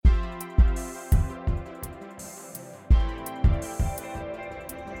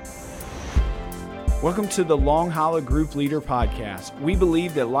Welcome to the Long Hollow Group Leader Podcast. We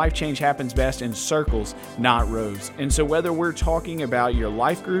believe that life change happens best in circles, not rows. And so whether we're talking about your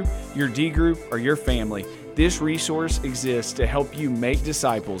life group, your D group, or your family, this resource exists to help you make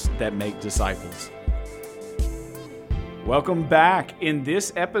disciples that make disciples. Welcome back. In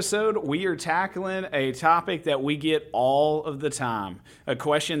this episode, we are tackling a topic that we get all of the time. A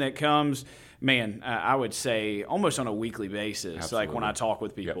question that comes, I would say almost on a weekly basis, Absolutely. Like when I talk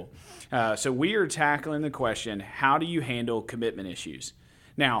with people. Yep. So we are tackling the question, how do you handle commitment issues?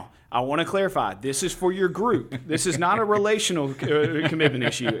 Now, I want to clarify, this is for your group. This is not a relational commitment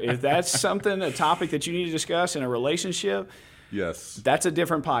issue. If that's a topic that you need to discuss in a relationship, yes, that's a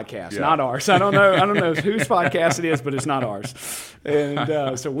different podcast, not ours. I don't know whose podcast it is, but it's not ours.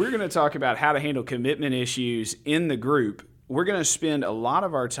 And so we're going to talk about how to handle commitment issues in the group. We're going to spend a lot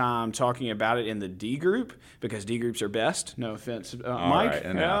of our time talking about it in the D group because D groups are best. No offense, Mike.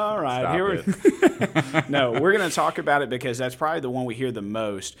 All right. No, we're going to talk about it because that's probably the one we hear the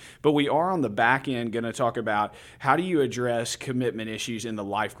most. But we are on the back end going to talk about how do you address commitment issues in the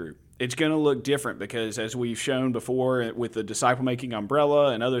life group. It's going to look different because, as we've shown before with the disciple-making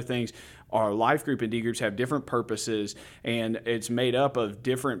umbrella and other things, our life group and D groups have different purposes, and it's made up of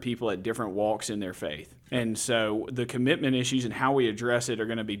different people at different walks in their faith. And so the commitment issues and how we address it are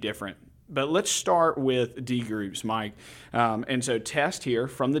going to be different. But let's start with D groups, Mike. And so Test here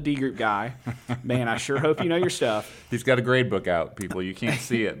from the D group guy. Man, I sure hope you know your stuff. He's got a grade book out, people. You can't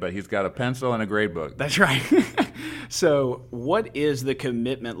see it, but he's got a pencil and a grade book. That's right. So what is the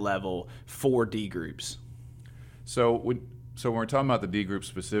commitment level for D groups? So when we're talking about the D group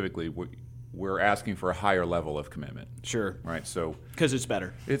specifically, we're asking for a higher level of commitment. Sure. Right. So because it's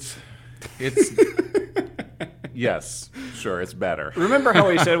better. It's yes, sure, it's better. Remember how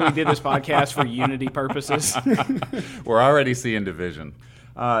we said we did this podcast for unity purposes? We're already seeing division.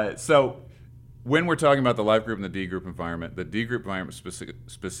 So when we're talking about the life group and the D group environment, the D group environment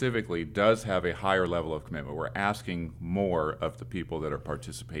specifically does have a higher level of commitment. We're asking more of the people that are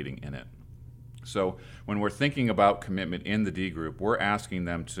participating in it. So when we're thinking about commitment in the D group, we're asking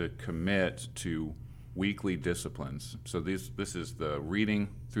them to commit to weekly disciplines. So this is the reading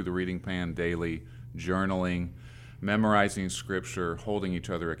through the reading plan daily, journaling, memorizing scripture, holding each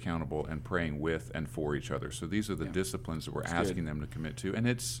other accountable, and praying with and for each other. So these are the disciplines that we're asking them to commit to, and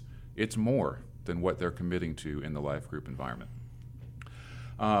it's more than what they're committing to in the life group environment.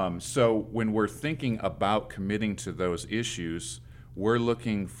 So when we're thinking about committing to those issues, we're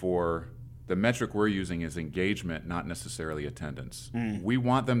looking for the metric we're using is engagement, not necessarily attendance. We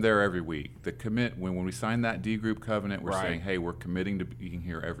want them there every week. When we sign that D group covenant, we're saying, hey, we're committing to being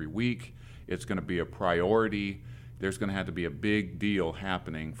here every week. It's going to be a priority. There's going to have to be a big deal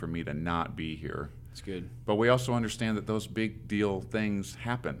happening for me to not be here. That's good. But we also understand that those big deal things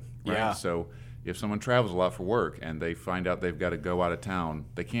happen, right? Yeah. So if someone travels a lot for work and they find out they've got to go out of town,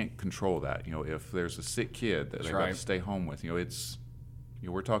 they can't control that. If there's a sick kid that they've got to stay home with,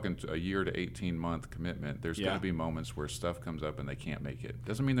 we're talking a year to 18-month commitment. There's going to be moments where stuff comes up and they can't make it.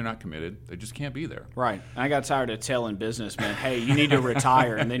 Doesn't mean they're not committed. They just can't be there. Right. I got tired of telling businessmen, hey, you need to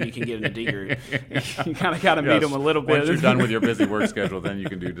retire and then you can get in a D group. You kind of got to meet them a little bit. Once you're done with your busy work schedule, then you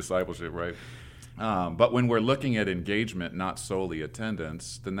can do discipleship, right? But when we're looking at engagement, not solely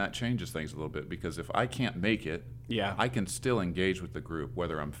attendance, then that changes things a little bit, because if I can't make it, I can still engage with the group,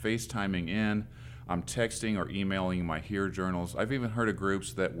 whether I'm FaceTiming in, I'm texting or emailing my Hear journals. I've even heard of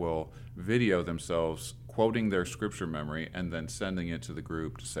groups that will video themselves quoting their scripture memory and then sending it to the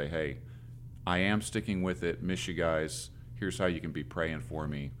group to say, hey, I am sticking with it, miss you guys, here's how you can be praying for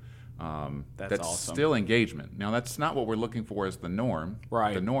me. That's awesome. Still engagement. Now, that's not what we're looking for as the norm.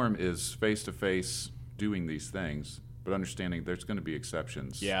 Right. The norm is face-to-face doing these things, but understanding there's going to be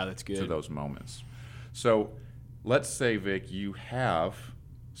exceptions that's good. to those moments. So let's say, Vic, you have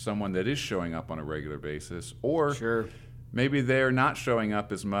someone that is showing up on a regular basis, or maybe they're not showing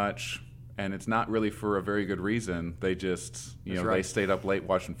up as much, and it's not really for a very good reason. They just, they stayed up late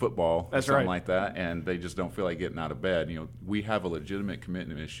watching football or something like that, and they just don't feel like getting out of bed. We have a legitimate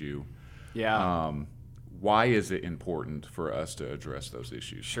commitment issue. Yeah. Why is it important for us to address those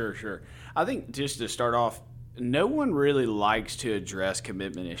issues? Sure. I think just to start off, no one really likes to address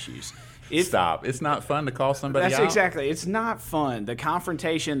commitment issues. Stop. It's not fun to call somebody out. That's exactly. It's not fun. The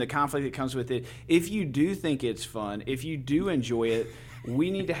confrontation, the conflict that comes with it. If you do think it's fun, if you do enjoy it, we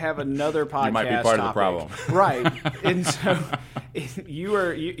need to have another podcast You might be part of the problem. Right. And so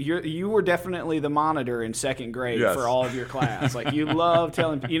you were definitely the monitor in second grade Yes. for all of your class. Like, you love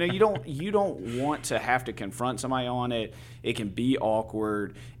telling, you don't want to have to confront somebody on it. It can be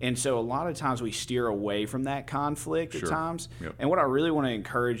awkward, and so a lot of times we steer away from that conflict at times. Yep. And what I really want to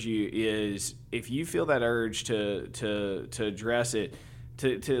encourage you is, if you feel that urge to address it,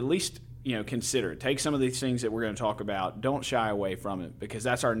 to at least consider it. Take some of these things that we're going to talk about. Don't shy away from it, because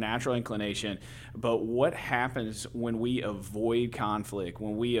that's our natural inclination. But what happens when we avoid conflict,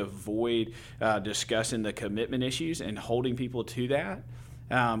 when we avoid discussing the commitment issues and holding people to that?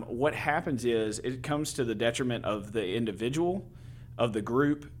 What happens is it comes to the detriment of the individual, of the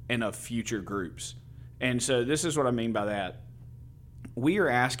group, and of future groups. And so this is what I mean by that. We are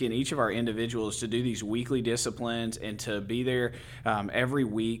asking each of our individuals to do these weekly disciplines and to be there every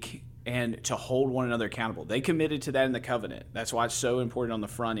week and to hold one another accountable. They committed to that in the covenant. That's why it's so important on the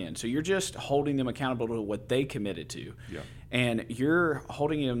front end. So you're just holding them accountable to what they committed to. Yeah. And you're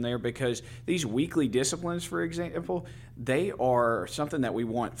holding them there because these weekly disciplines, for example, they are something that we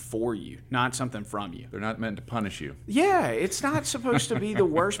want for you, not something from you. They're not meant to punish you. Yeah, it's not supposed to be the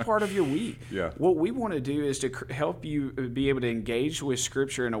worst part of your week. Yeah. What we want to do is to help you be able to engage with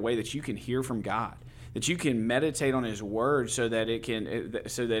Scripture in a way that you can hear from God, that you can meditate on His Word, so that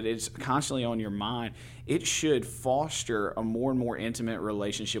it's constantly on your mind. It should foster a more and more intimate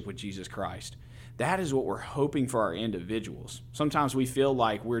relationship with Jesus Christ. That is what we're hoping for our individuals. Sometimes we feel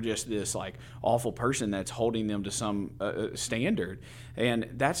like we're just this awful person that's holding them to some standard, and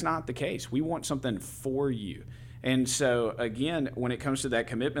that's not the case. We want something for you. And so, again, when it comes to that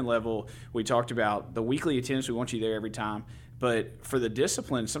commitment level, we talked about the weekly attendance. We want you there every time. But for the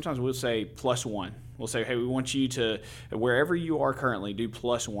discipline, sometimes we'll say +1. We'll say, hey, we want you to, wherever you are currently, do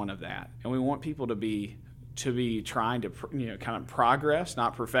 +1 of that. And we want people to be trying to kind of progress,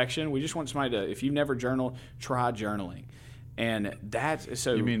 not perfection. We just want somebody to, if you've never journaled, try journaling. And that's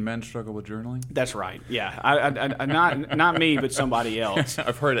so. You mean men struggle with journaling? That's right. Yeah, I not me, but somebody else.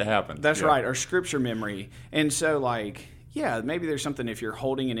 I've heard it happen. That's right. Or scripture memory. And so, maybe there's something if you're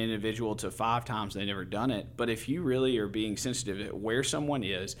holding an individual to 5 times they've never done it. But if you really are being sensitive to where someone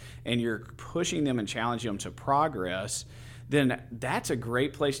is and you're pushing them and challenging them to progress, then that's a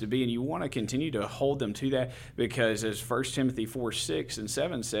great place to be, and you want to continue to hold them to that, because as 1 Timothy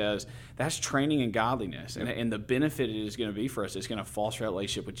 4:6-7 says, that's training in godliness, and the benefit it is going to be for us is going to foster a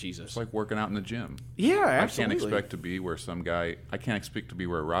relationship with Jesus. It's like working out in the gym. Yeah, absolutely. I can't expect to be where I can't expect to be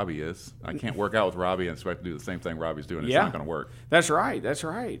where Robbie is. I can't work out with Robbie and expect to do the same thing Robbie's doing. It's not going to work. That's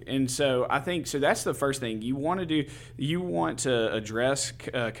right. And so I think, that's the first thing you want to do. You want to address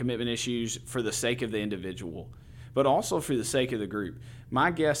commitment issues for the sake of the individual, but also for the sake of the group.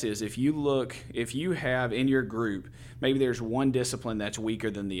 My guess is if you have in your group, maybe there's one discipline that's weaker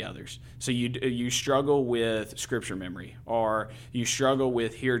than the others. So you struggle with scripture memory, or you struggle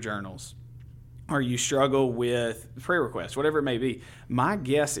with hear journals, or you struggle with prayer requests, whatever it may be. My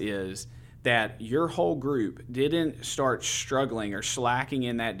guess is that your whole group didn't start struggling or slacking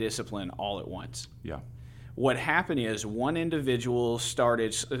in that discipline all at once. Yeah. What happened is one individual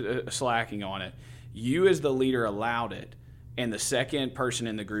started slacking on it. You as the leader allowed it, and the second person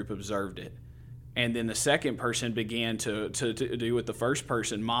in the group observed it. And then the second person began to do what the first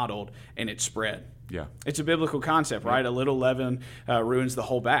person modeled, and it spread. Yeah. It's a biblical concept, right? A little leaven ruins the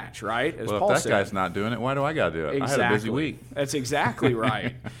whole batch, right? As Paul if that said. guy's not doing it, why do I got to do it? Exactly. I had a busy week. That's exactly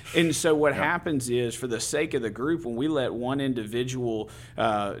right. And so what happens is, for the sake of the group, when we let one individual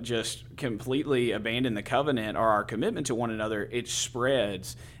just completely abandon the covenant or our commitment to one another, it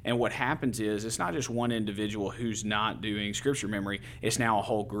spreads. And what happens is, it's not just one individual who's not doing scripture memory, it's now a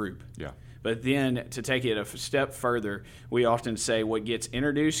whole group. Yeah. But then, to take it a step further, we often say what gets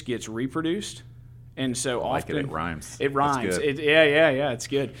introduced gets reproduced. And so often it rhymes. It rhymes. It's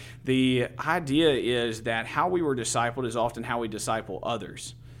good. The idea is that how we were discipled is often how we disciple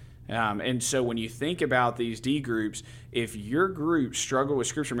others. And so when you think about these D groups, if your group struggled with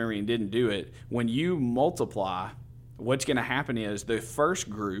scripture memory and didn't do it, when you multiply, what's going to happen is the first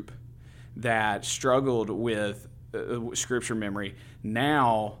group that struggled with scripture memory,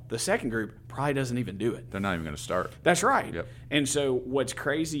 now the second group probably doesn't even do it. They're not even going to start. That's right. Yep. And so what's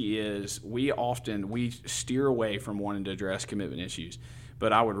crazy is we steer away from wanting to address commitment issues.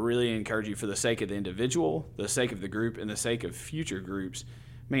 But I would really encourage you, for the sake of the individual, the sake of the group, and the sake of future groups,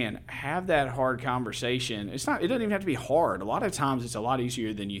 man, have that hard conversation. It doesn't even have to be hard. A lot of times it's a lot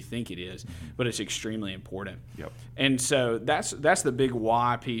easier than you think it is, but it's extremely important. Yep. And so that's the big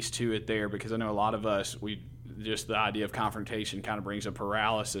why piece to it there, because I know a lot of us, just the idea of confrontation kind of brings a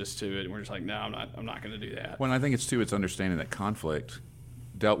paralysis to it, and we're just like, no, I'm not going to do that. Well, I think it's understanding that conflict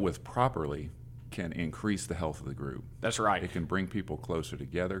dealt with properly can increase the health of the group. That's right. It can bring people closer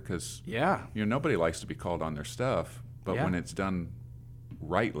together because Yeah. nobody likes to be called on their stuff, but Yeah. when it's done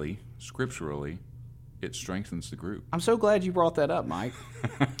rightly, scripturally, it strengthens the group. I'm so glad you brought that up, Mike.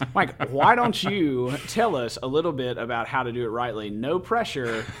 Mike, why don't you tell us a little bit about how to do it rightly? No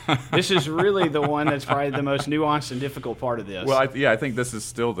pressure. This is really the one that's probably the most nuanced and difficult part of this. Well, I think this is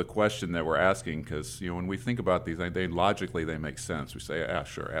still the question that we're asking because when we think about these, they logically they make sense. We say, yeah,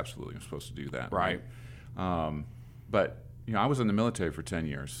 sure, absolutely, I'm supposed to do that. Right. But I was in the military for 10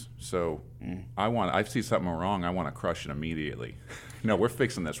 years, so I see something wrong, I want to crush it immediately. No, we're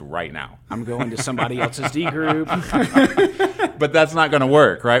fixing this right now. I'm going to somebody else's D group. But that's not going to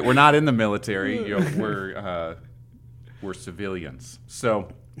work, right? We're not in the military. We're civilians. So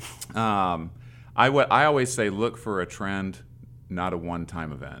I always say look for a trend, not a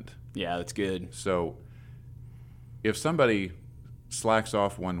one-time event. Yeah, that's good. So if somebody slacks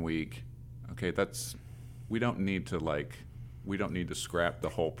off 1 week, okay, we don't need to scrap the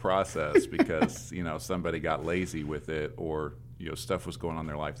whole process because somebody got lazy with it or stuff was going on in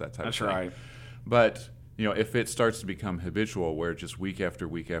their life, that type of thing. That's right. But if it starts to become habitual where just week after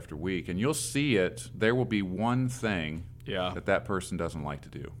week after week, and you'll see it, there will be one thing that person doesn't like to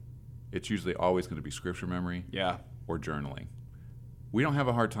do. It's usually always going to be scripture memory or journaling. We don't have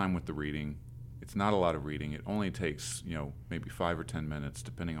a hard time with the reading. It's not a lot of reading. It only takes maybe 5 or 10 minutes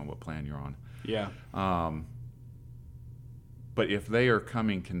depending on what plan you're on. Yeah. But if they are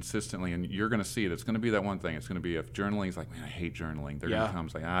coming consistently, and you're going to see it, it's going to be that one thing. It's going to be if journaling is like, man, I hate journaling. They're going to come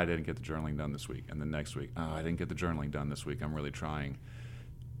like, I didn't get the journaling done this week. And then next week, I didn't get the journaling done this week. I'm really trying.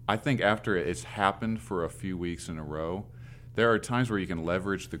 I think after it's happened for a few weeks in a row, there are times where you can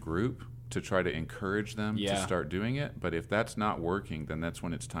leverage the group to try to encourage them to start doing it. But if that's not working, then that's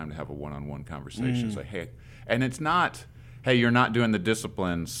when it's time to have a one-on-one conversation. It's like, hey, and it's not, hey, you're not doing the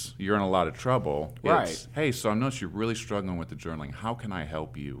disciplines, you're in a lot of trouble. Right. It's, hey, so I notice you're really struggling with the journaling. How can I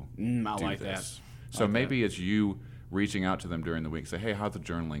help you I do like this? that. So maybe it's you reaching out to them during the week. Say, hey, how's the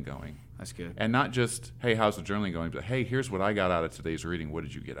journaling going? That's good. And not just, hey, how's the journaling going? But, hey, here's what I got out of today's reading. What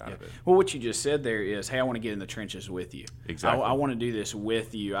did you get out of it? Well, what you just said there is, hey, I want to get in the trenches with you. Exactly. I want to do this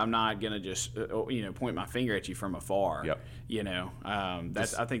with you. I'm not going to just, point my finger at you from afar. Yep.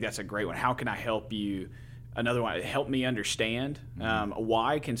 I think that's a great one. How can I help you? Another one, help me understand.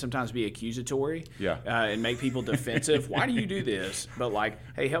 Why can sometimes be accusatory and make people defensive. Why do you do this? But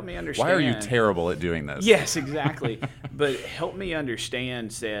hey, help me understand. Why are you terrible at doing this? Yes, exactly. But help me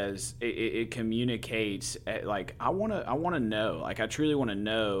understand says it communicates I want to know. I truly want to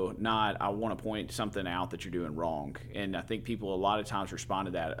know, not I want to point something out that you're doing wrong. And I think people a lot of times respond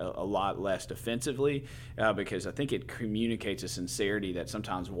to that a lot less defensively because I think it communicates a sincerity that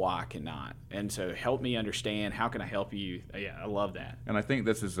sometimes why cannot. And so help me understand. How can I help you? Yeah, I love that. And I think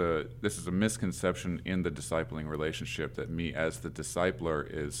this is a misconception in the discipling relationship that me as the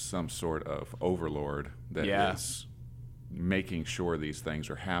discipler is some sort of overlord that is making sure these things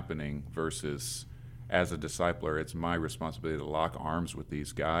are happening versus as a discipler, it's my responsibility to lock arms with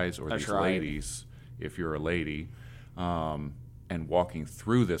these guys or these ladies, if you're a lady, and walking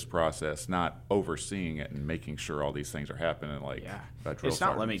through this process, not overseeing it and making sure all these things are happening. It's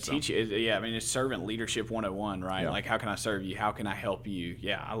not let me teach you. It's servant leadership 101, right? Yeah. How can I serve you? How can I help you?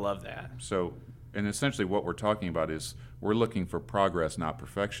 Yeah, I love that. So, and essentially what we're talking about is we're looking for progress, not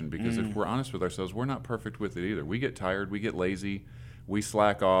perfection, because if we're honest with ourselves, we're not perfect with it either. We get tired, we get lazy, we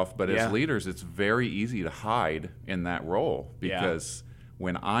slack off, but as leaders, it's very easy to hide in that role because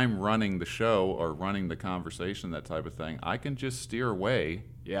when I'm running the show or running the conversation, that type of thing, I can just steer away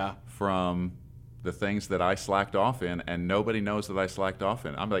from the things that I slacked off in, and nobody knows that I slacked off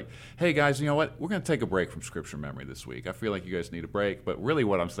in. I'm like, hey, guys, you know what? We're going to take a break from scripture memory this week. I feel like you guys need a break. But really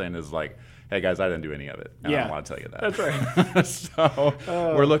what I'm saying is hey, guys, I didn't do any of it. And I don't want to tell you that. That's right. So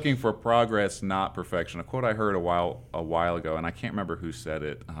we're looking for progress, not perfection. A quote I heard a while ago, and I can't remember who said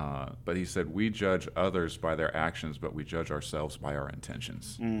it, but he said, we judge others by their actions, but we judge ourselves by our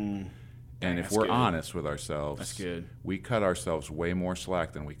intentions. And if we're honest with ourselves, that's good. We cut ourselves way more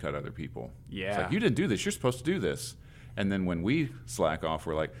slack than we cut other people. Yeah. It's like, you didn't do this. You're supposed to do this. And then when we slack off,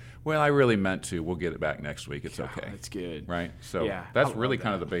 we're like, well, I really meant to. We'll get it back next week. It's okay. That's good. Right? So that's really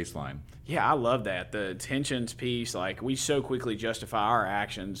kind of the baseline. Yeah, I love that. The intentions piece, we so quickly justify our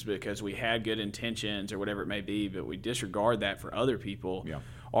actions because we had good intentions or whatever it may be, but we disregard that for other people. Yeah.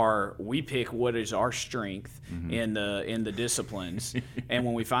 Or we pick what is our strength in the disciplines. And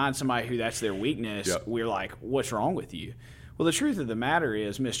when we find somebody who that's their weakness, we're like, what's wrong with you? Well, the truth of the matter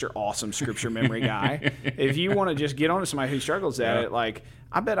is, Mr. Awesome Scripture Memory Guy, if you want to just get on to somebody who struggles at it,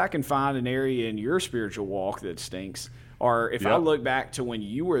 I bet I can find an area in your spiritual walk that stinks. Or if I look back to when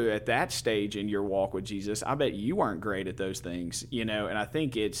you were at that stage in your walk with Jesus, I bet you weren't great at those things, you know. And I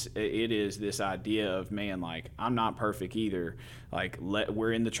think it is this idea of, man, like, I'm not perfect either. Like,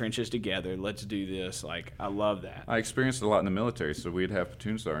 we're in the trenches together. Let's do this. Like, I love that. I experienced it a lot in the military. So we'd have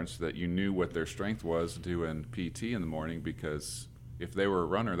platoon sergeants that you knew what their strength was doing PT in the morning, because if they were a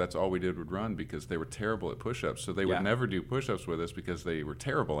runner, that's all we did would run, because they were terrible at push-ups. So they would never do push-ups with us because they were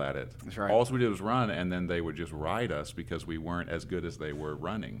terrible at it. That's right. All we did was run, and then they would just ride us because we weren't as good as they were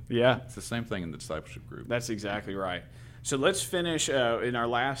running. Yeah. It's the same thing in the discipleship group. That's exactly right. So let's finish in our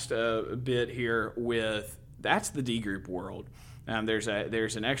last bit here with, that's the D group world. There's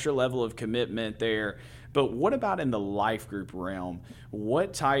an extra level of commitment there. But what about in the life group realm?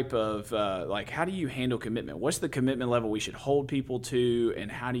 What type of, how do you handle commitment? What's the commitment level we should hold people to, and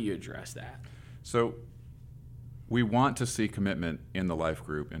how do you address that? So we want to see commitment in the life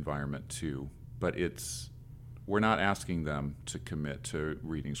group environment too, but we're not asking them to commit to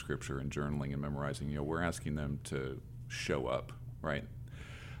reading scripture and journaling and memorizing. You know, we're asking them to show up, right?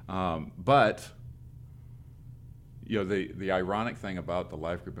 But you know, the ironic thing about the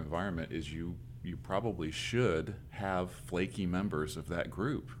life group environment is you probably should have flaky members of that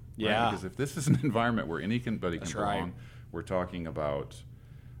group. Right? Yeah. Because if this is an environment where anybody can belong, right. We're talking about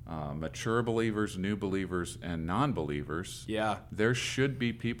mature believers, new believers, and non-believers. Yeah. There should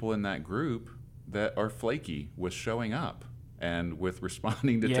be people in that group that are flaky with showing up and with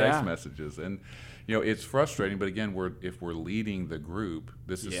responding to text messages. And, you know, it's frustrating, but again, if we're leading the group,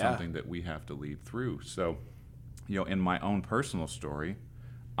 this is something that we have to lead through. So, you know, in my own personal story,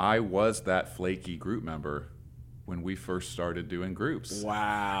 I was that flaky group member when we first started doing groups.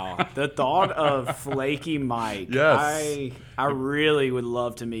 Wow. The thought of Flaky Mike. Yes. I really would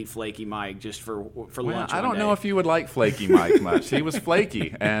love to meet Flaky Mike just for lunch. I don't know if you would like Flaky Mike much. He was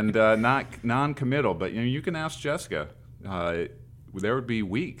flaky and not non-committal, but you know, you can ask Jessica. There would be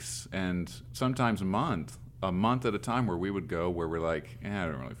weeks and sometimes a month at a time where we would go where we're like, I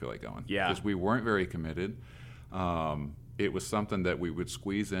don't really feel like going. Yeah. Because we weren't very committed. It was something that we would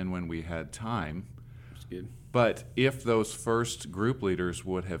squeeze in when we had time. That's good. But if those first group leaders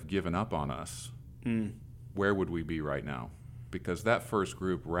would have given up on us, where would we be right now? Because that first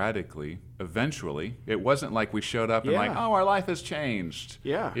group radically, eventually, it wasn't like we showed up and like, oh, our life has changed.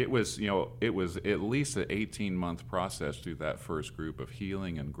 Yeah. It was, you know, it was at least an 18-month process through that first group of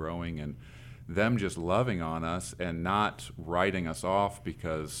healing and growing and them just loving on us and not writing us off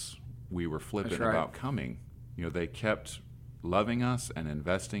because we were flippant about coming. You know, they kept loving us and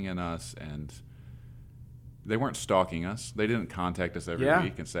investing in us, and they weren't stalking us. They didn't contact us every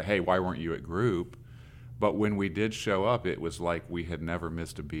week and say, hey, why weren't you at group? But when we did show up, it was like we had never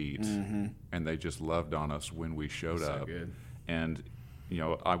missed a beat, and they just loved on us when we showed up. Good. And, you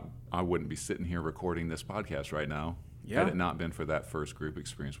know, I wouldn't be sitting here recording this podcast right now had it not been for that first group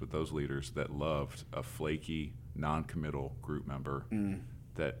experience with those leaders that loved a flaky, non-committal group member.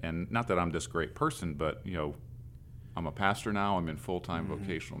 That, and not that I'm this great person, but, you know, I'm a pastor now. I'm in full-time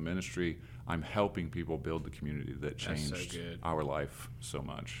vocational ministry. I'm helping people build the community that changed our life so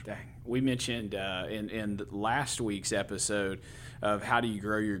much. Dang. We mentioned in last week's episode of how do you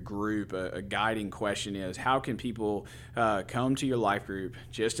grow your group, a guiding question is, how can people come to your life group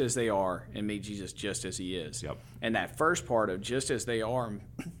just as they are and meet Jesus just as he is? Yep. And that first part of just as they are,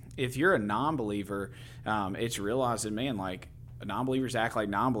 if you're a non-believer, it's realizing, man, like, non-believers act like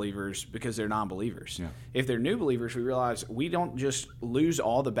non-believers because they're non-believers. Yeah. If they're new believers, we realize we don't just lose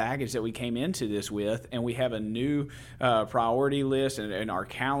all the baggage that we came into this with, and we have a new priority list, and our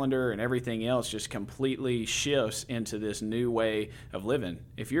calendar and everything else just completely shifts into this new way of living.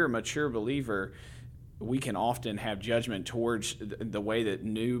 If you're a mature believer, we can often have judgment towards the way that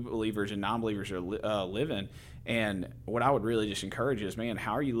new believers and non-believers are living. And what I would really just encourage is, man,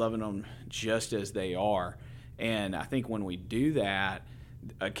 how are you loving them just as they are? And I think when we do that,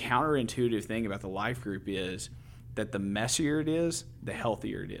 a counterintuitive thing about the life group is that the messier it is, the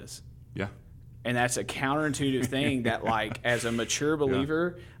healthier it is. Yeah. And that's a counterintuitive thing that, like, as a mature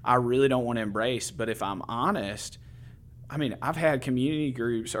believer, I really don't want to embrace. But if I'm honest, I mean, I've had community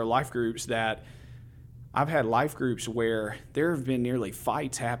groups or life groups that I've had life groups where there have been nearly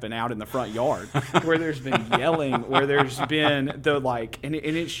fights happen out in the front yard, where there's been yelling, where there's been and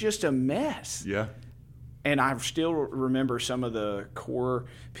it's just a mess. Yeah. And I still remember some of the core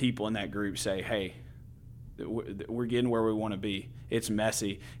people in that group say, hey, we're getting where we want to be. It's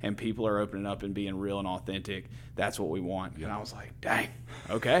messy, and people are opening up and being real and authentic. That's what we want. Yeah. And I was like, dang,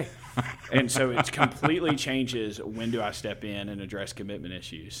 okay. And so it completely changes when do I step in and address commitment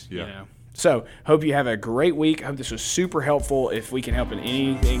issues. Yeah. You know? So hope you have a great week. I hope this was super helpful. If we can help in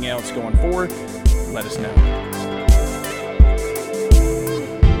anything else going forward, let us know.